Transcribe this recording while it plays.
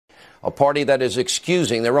a party that is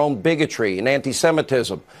excusing their own bigotry and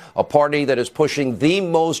anti-Semitism, a party that is pushing the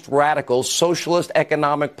most radical socialist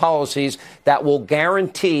economic policies that will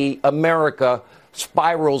guarantee America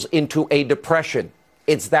spirals into a depression.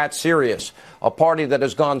 It's that serious. A party that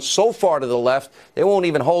has gone so far to the left, they won't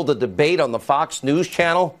even hold a debate on the Fox News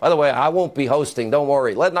channel. By the way, I won't be hosting, don't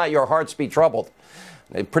worry. Let not your hearts be troubled.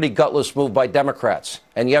 A pretty gutless move by Democrats.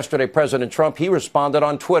 And yesterday, President Trump, he responded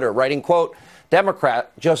on Twitter, writing, quote,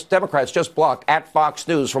 Democrats just blocked at Fox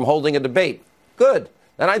News from holding a debate. Good.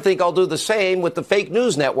 And I think I'll do the same with the fake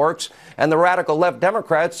news networks and the radical left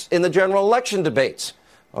Democrats in the general election debates.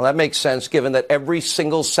 Well, that makes sense, given that every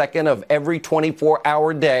single second of every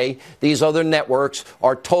 24-hour day, these other networks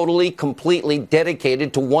are totally, completely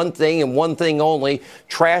dedicated to one thing and one thing only,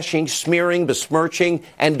 trashing, smearing, besmirching,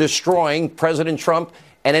 and destroying President Trump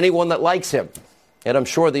and anyone that likes him. And I'm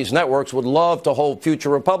sure these networks would love to hold future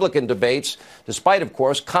Republican debates, despite, of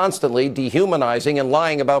course, constantly dehumanizing and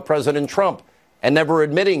lying about President Trump and never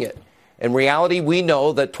admitting it. In reality, we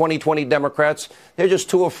know that 2020 Democrats, they're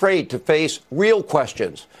just too afraid to face real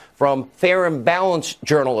questions from fair and balanced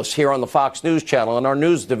journalists here on the Fox News channel and our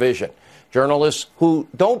news division. Journalists who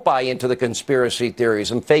don't buy into the conspiracy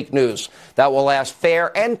theories and fake news that will ask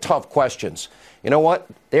fair and tough questions. You know what?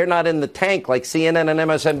 They're not in the tank like CNN and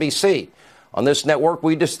MSNBC. On this network,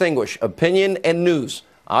 we distinguish opinion and news.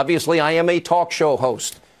 Obviously, I am a talk show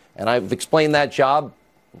host, and I've explained that job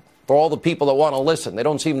for all the people that want to listen. They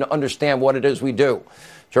don't seem to understand what it is we do.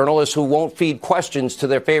 Journalists who won't feed questions to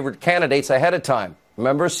their favorite candidates ahead of time.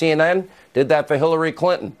 Remember, CNN did that for Hillary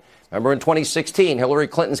Clinton. Remember in 2016, Hillary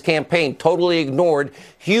Clinton's campaign totally ignored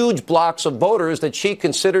huge blocks of voters that she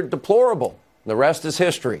considered deplorable. The rest is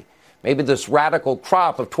history. Maybe this radical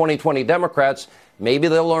crop of 2020 Democrats, maybe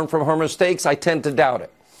they'll learn from her mistakes. I tend to doubt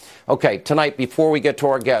it. Okay, tonight, before we get to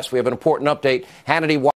our guests, we have an important update. Hannity